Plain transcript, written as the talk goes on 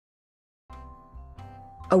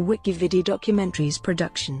a WikiVidi documentaries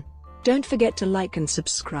production. Don't forget to like and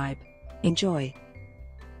subscribe. Enjoy.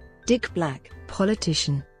 Dick Black,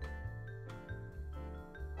 politician.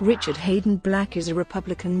 Richard Hayden Black is a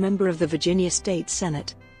Republican member of the Virginia State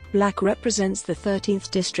Senate. Black represents the 13th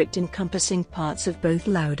District encompassing parts of both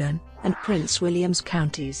Loudoun and Prince William's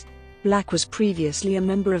counties. Black was previously a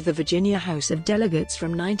member of the Virginia House of Delegates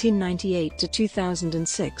from 1998 to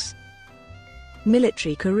 2006.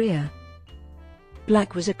 Military career.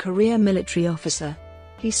 Black was a career military officer.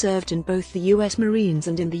 He served in both the U.S. Marines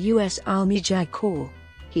and in the U.S. Army JAG Corps.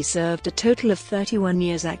 He served a total of 31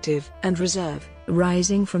 years active and reserve,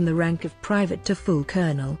 rising from the rank of private to full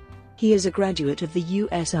colonel. He is a graduate of the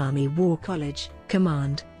U.S. Army War College,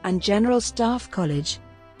 Command, and General Staff College,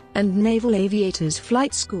 and Naval Aviators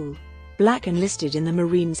Flight School. Black enlisted in the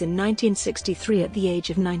Marines in 1963 at the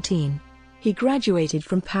age of 19. He graduated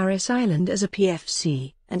from Parris Island as a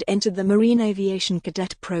PFC, and entered the Marine Aviation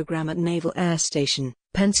Cadet Program at Naval Air Station,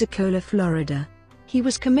 Pensacola, Florida. He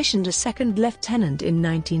was commissioned a second lieutenant in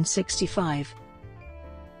 1965.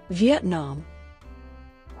 Vietnam.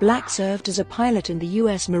 Black served as a pilot in the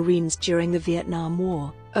U.S. Marines during the Vietnam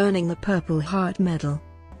War, earning the Purple Heart Medal.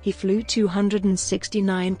 He flew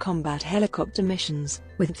 269 combat helicopter missions,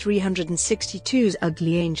 with 362's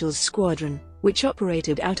Ugly Angels Squadron, which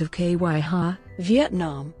operated out of Ky Ha,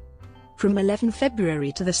 Vietnam. From 11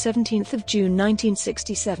 February to 17 June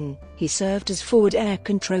 1967, he served as Forward Air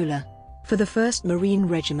Controller for the 1st Marine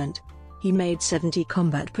Regiment. He made 70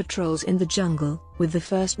 combat patrols in the jungle. With the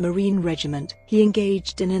 1st Marine Regiment, he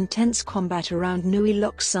engaged in intense combat around Nui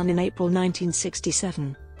Loc Sun in April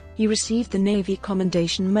 1967. He received the Navy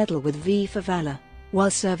Commendation Medal with V for Valor.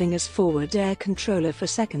 While serving as Forward Air Controller for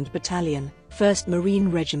 2nd Battalion, 1st Marine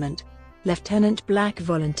Regiment, Lieutenant Black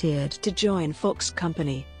volunteered to join Fox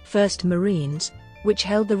Company, 1st Marines, which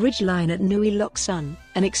held the ridgeline at Nui Loc Sun,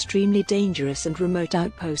 an extremely dangerous and remote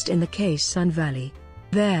outpost in the Khe Sun Valley.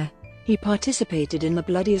 There, he participated in the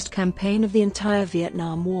bloodiest campaign of the entire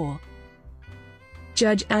Vietnam War.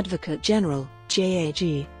 Judge Advocate General,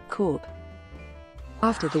 JAG, Corp.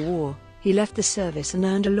 After the war, he left the service and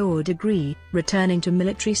earned a law degree, returning to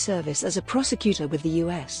military service as a prosecutor with the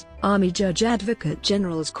U.S. Army Judge Advocate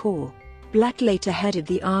General's Corps. Black later headed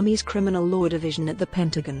the Army's Criminal Law Division at the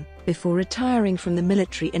Pentagon, before retiring from the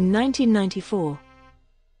military in 1994.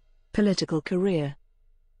 Political career.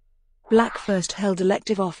 Black first held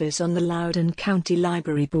elective office on the Loudoun County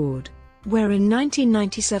Library Board, where in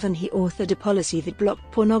 1997 he authored a policy that blocked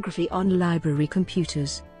pornography on library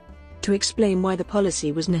computers. To explain why the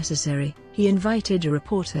policy was necessary, he invited a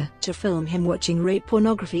reporter to film him watching rape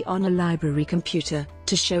pornography on a library computer,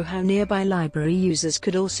 to show how nearby library users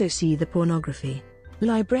could also see the pornography.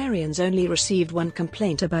 Librarians only received one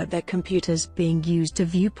complaint about their computers being used to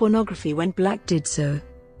view pornography when Black did so.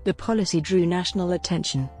 The policy drew national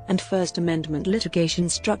attention, and First Amendment litigation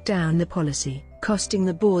struck down the policy, costing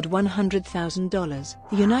the board $100,000.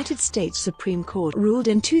 The United States Supreme Court ruled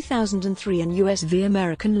in 2003 in U.S. v.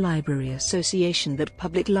 American Library Association that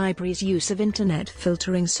public libraries' use of Internet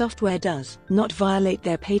filtering software does not violate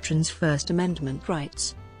their patrons' First Amendment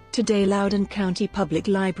rights. Today, Loudoun County public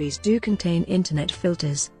libraries do contain Internet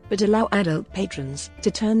filters, but allow adult patrons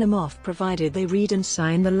to turn them off provided they read and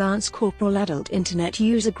sign the Lance Corporal Adult Internet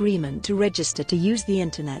Use Agreement to register to use the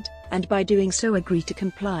Internet, and by doing so agree to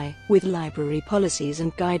comply with library policies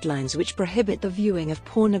and guidelines which prohibit the viewing of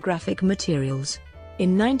pornographic materials.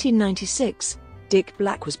 In 1996, Dick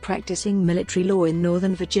Black was practicing military law in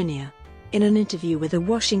Northern Virginia. In an interview with the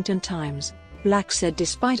Washington Times, Black said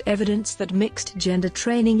despite evidence that mixed gender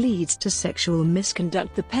training leads to sexual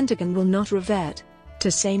misconduct, the Pentagon will not revert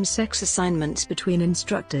to same-sex assignments between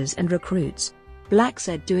instructors and recruits. Black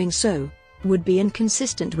said doing so would be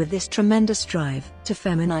inconsistent with this tremendous drive to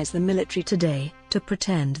feminize the military today, to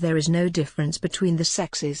pretend there is no difference between the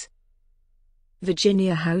sexes.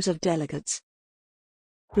 Virginia House of Delegates.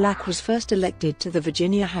 Black was first elected to the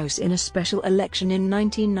Virginia House in a special election in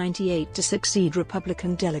 1998 to succeed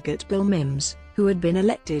Republican delegate Bill Mims, who had been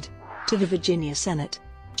elected to the Virginia Senate.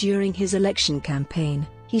 During his election campaign,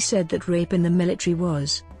 he said that rape in the military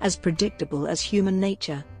was as predictable as human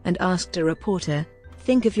nature, and asked a reporter,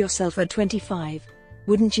 "Think of yourself at 25.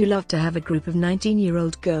 Wouldn't you love to have a group of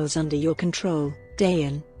 19-year-old girls under your control, day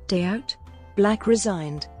in, day out?" Black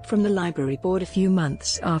resigned from the library board a few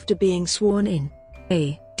months after being sworn in.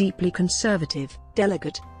 A deeply conservative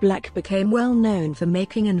delegate, Black became well known for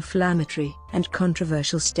making inflammatory and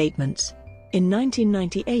controversial statements. In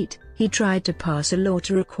 1998, he tried to pass a law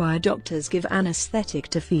to require doctors give anesthetic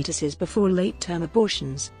to fetuses before late-term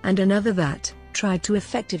abortions, and another that tried to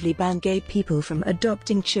effectively ban gay people from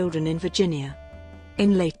adopting children in Virginia.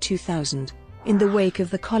 In late 2000, in the wake of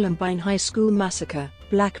the Columbine High School massacre,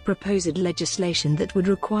 Black proposed legislation that would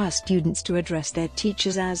require students to address their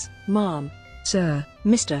teachers as Mom, Sir,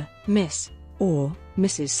 Mr., Miss, or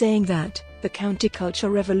Mrs., saying that the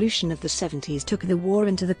counterculture revolution of the 70s took the war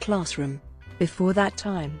into the classroom. Before that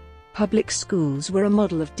time, public schools were a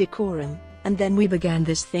model of decorum, and then we began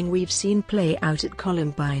this thing we've seen play out at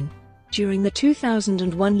Columbine. During the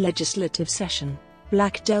 2001 legislative session,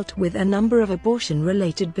 Black dealt with a number of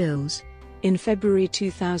abortion-related bills. In February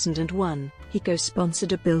 2001, he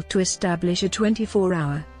co-sponsored a bill to establish a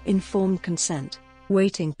 24-hour, informed consent,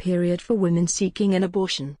 waiting period for women seeking an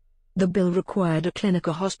abortion. The bill required a clinic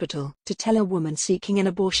or hospital to tell a woman seeking an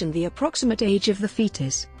abortion the approximate age of the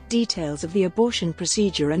fetus, details of the abortion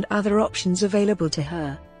procedure and other options available to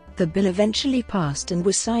her. The bill eventually passed and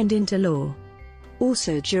was signed into law.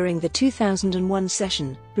 Also during the 2001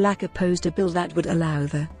 session, Black opposed a bill that would allow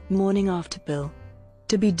the morning after pill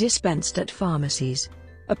to be dispensed at pharmacies.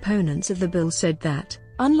 Opponents of the bill said that,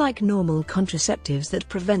 unlike normal contraceptives that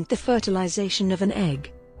prevent the fertilization of an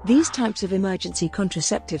egg, these types of emergency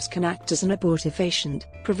contraceptives can act as an abortifacient,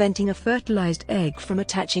 preventing a fertilized egg from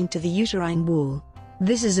attaching to the uterine wall.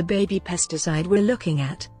 This is a baby pesticide we're looking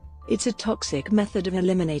at. It's a toxic method of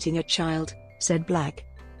eliminating a child, said Black.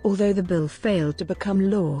 Although the bill failed to become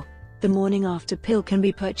law, the morning after pill can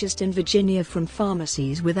be purchased in Virginia from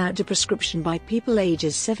pharmacies without a prescription by people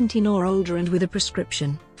ages 17 or older and with a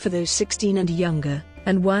prescription for those 16 and younger,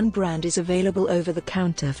 and one brand is available over the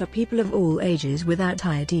counter for people of all ages without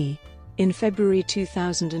ID. In February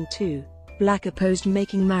 2002, Black opposed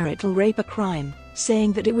making marital rape a crime,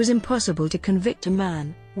 saying that it was impossible to convict a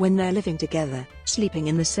man when they're living together, sleeping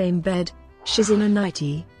in the same bed, she's in a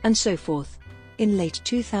nightie, and so forth. In late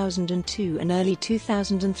 2002 and early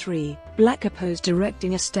 2003, Black opposed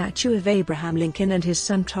erecting a statue of Abraham Lincoln and his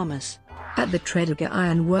son Thomas at the Tredegar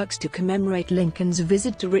Iron Works to commemorate Lincoln's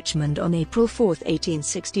visit to Richmond on April 4,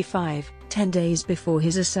 1865, 10 days before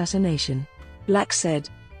his assassination. Black said,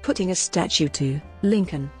 "Putting a statue to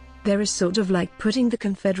Lincoln there is sort of like putting the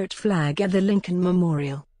Confederate flag at the Lincoln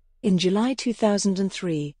Memorial." In July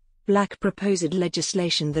 2003, Black proposed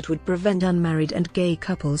legislation that would prevent unmarried and gay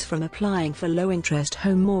couples from applying for low-interest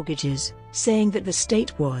home mortgages, saying that the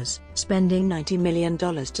state was spending $90 million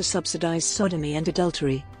to subsidize sodomy and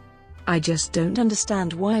adultery. "I just don't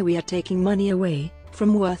understand why we are taking money away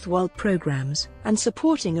from worthwhile programs and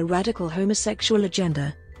supporting a radical homosexual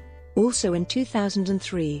agenda." Also in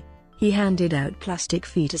 2003, he handed out plastic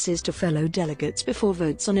fetuses to fellow delegates before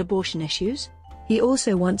votes on abortion issues. He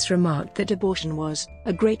also once remarked that abortion was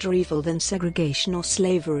a greater evil than segregation or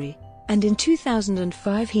slavery, and in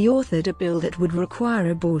 2005 he authored a bill that would require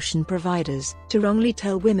abortion providers to wrongly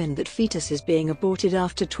tell women that fetuses being aborted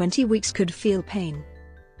after 20 weeks could feel pain.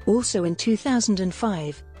 Also in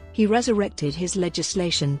 2005, he resurrected his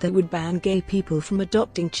legislation that would ban gay people from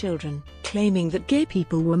adopting children, claiming that gay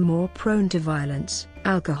people were more prone to violence,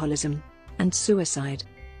 alcoholism, and suicide.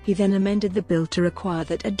 He then amended the bill to require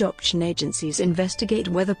that adoption agencies investigate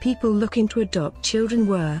whether people looking to adopt children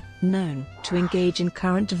were known to engage in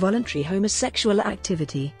current voluntary homosexual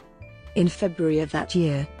activity. In February of that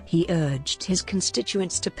year, he urged his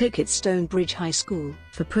constituents to picket Stonebridge High School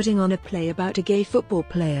for putting on a play about a gay football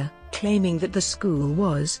player, claiming that the school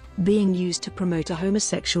was being used to promote a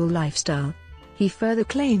homosexual lifestyle. He further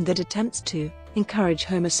claimed that attempts to encourage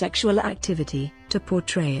homosexual activity, to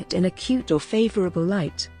portray it in a cute or favorable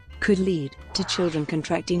light, could lead to children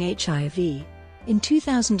contracting HIV. In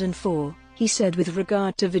 2004, he said with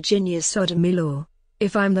regard to Virginia's sodomy law,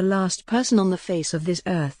 "If I'm the last person on the face of this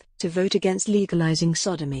earth to vote against legalizing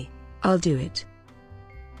sodomy, I'll do it."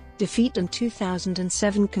 Defeat in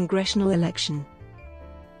 2007 congressional election.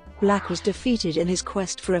 Black was defeated in his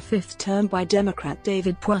quest for a fifth term by Democrat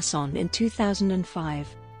David Poisson in 2005.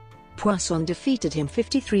 Poisson defeated him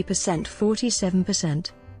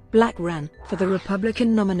 53%-47%. Black ran for the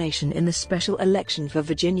Republican nomination in the special election for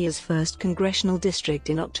Virginia's 1st Congressional District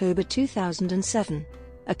in October 2007.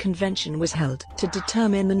 A convention was held to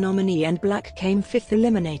determine the nominee and Black came fifth,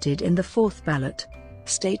 eliminated in the fourth ballot.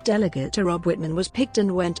 State Delegate Rob Whitman was picked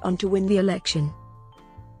and went on to win the election.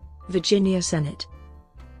 Virginia Senate.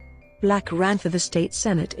 Black ran for the state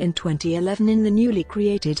Senate in 2011 in the newly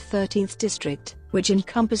created 13th District, which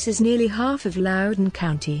encompasses nearly half of Loudoun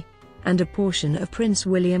County and a portion of Prince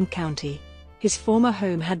William County. His former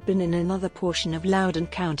home had been in another portion of Loudoun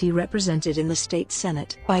County represented in the state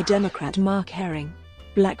Senate by Democrat Mark Herring.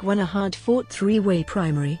 Black won a hard-fought three-way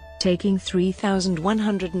primary, taking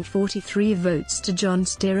 3,143 votes to John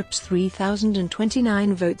Stirrup's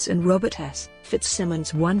 3,029 votes and Robert S.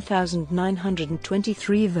 Fitzsimmons'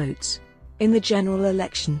 1,923 votes. In the general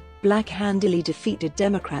election, Black handily defeated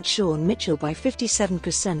Democrat Sean Mitchell by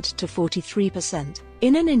 57% to 43%.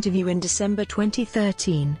 In an interview in December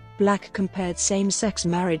 2013, Black compared same-sex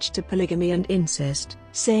marriage to polygamy and incest,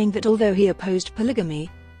 saying that although he opposed polygamy,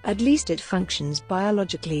 at least it functions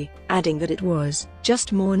biologically, adding that it was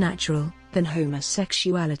just more natural than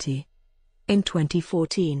homosexuality. In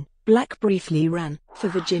 2014, Black briefly ran for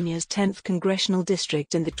Virginia's 10th congressional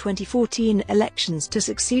district in the 2014 elections to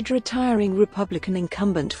succeed retiring Republican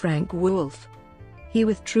incumbent Frank Wolf. He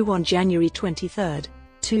withdrew on January 23,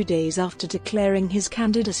 2 days after declaring his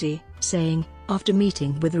candidacy, saying, after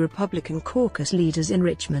meeting with the Republican caucus leaders in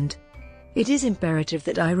Richmond, "It is imperative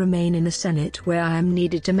that I remain in the Senate where I am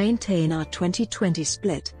needed to maintain our 2020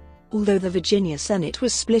 split." Although the Virginia Senate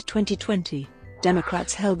was split 2020,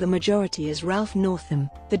 Democrats held the majority as Ralph Northam,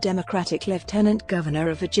 the Democratic Lieutenant Governor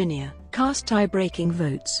of Virginia, cast tie-breaking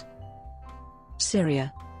votes.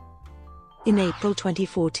 Syria. In April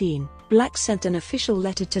 2014, Black sent an official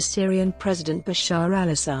letter to Syrian President Bashar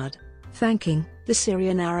al-Assad, thanking the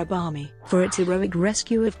Syrian Arab Army for its heroic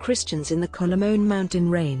rescue of Christians in the Colomone mountain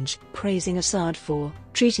range, praising Assad for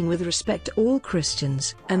treating with respect all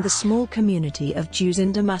Christians and the small community of Jews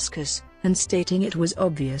in Damascus, and stating it was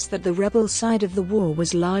obvious that the rebel side of the war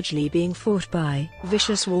was largely being fought by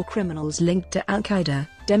vicious war criminals linked to al-Qaeda.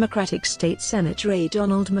 Democratic State Senator A.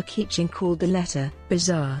 Donald McEachin called the letter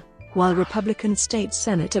bizarre, while Republican State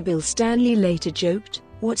Senator Bill Stanley later joked,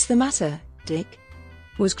 "What's the matter, Dick?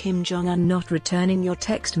 Was Kim Jong-un not returning your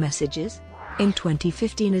text messages?" In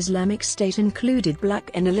 2015, Islamic State included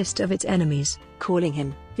Black in a list of its enemies, calling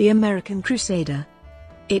him the American Crusader.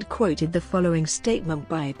 It quoted the following statement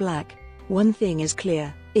by Black: "One thing is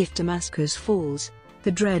clear, if Damascus falls,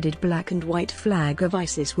 the dreaded black and white flag of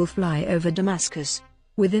ISIS will fly over Damascus.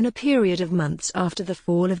 Within a period of months after the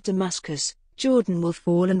fall of Damascus, Jordan will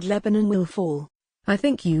fall and Lebanon will fall. I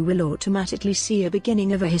think you will automatically see a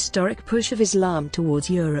beginning of a historic push of Islam towards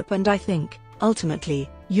Europe, and I think, ultimately,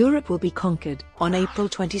 Europe will be conquered." On April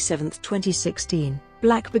 27, 2016,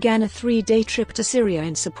 Black began a 3-day trip to Syria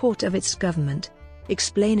in support of its government.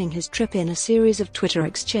 Explaining his trip in a series of Twitter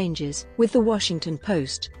exchanges with The Washington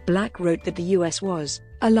Post, Black wrote that the US was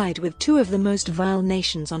allied with two of the most vile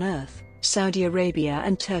nations on earth, Saudi Arabia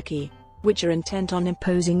and Turkey, which are intent on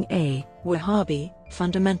imposing a Wahhabi,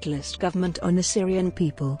 fundamentalist government on the Syrian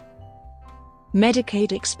people.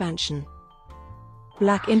 Medicaid expansion.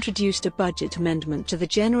 Black introduced a budget amendment to the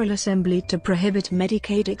General Assembly to prohibit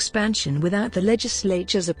Medicaid expansion without the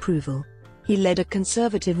legislature's approval. He led a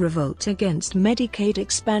conservative revolt against Medicaid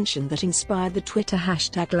expansion that inspired the Twitter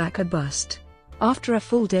hashtag #LackaBust. After a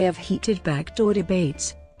full day of heated backdoor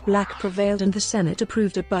debates, Black prevailed and the Senate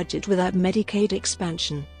approved a budget without Medicaid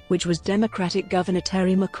expansion, which was Democratic Governor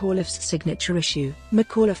Terry McAuliffe's signature issue.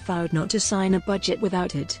 McAuliffe vowed not to sign a budget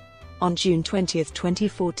without it. On June 20,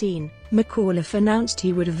 2014, McAuliffe announced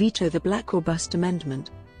he would veto the Black or Bust amendment,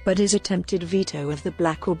 but his attempted veto of the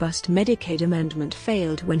Black or Bust Medicaid amendment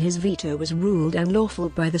failed when his veto was ruled unlawful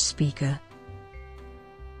by the Speaker.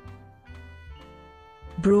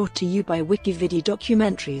 Brought to you by WikiVidi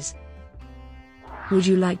Documentaries. Would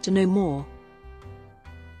you like to know more?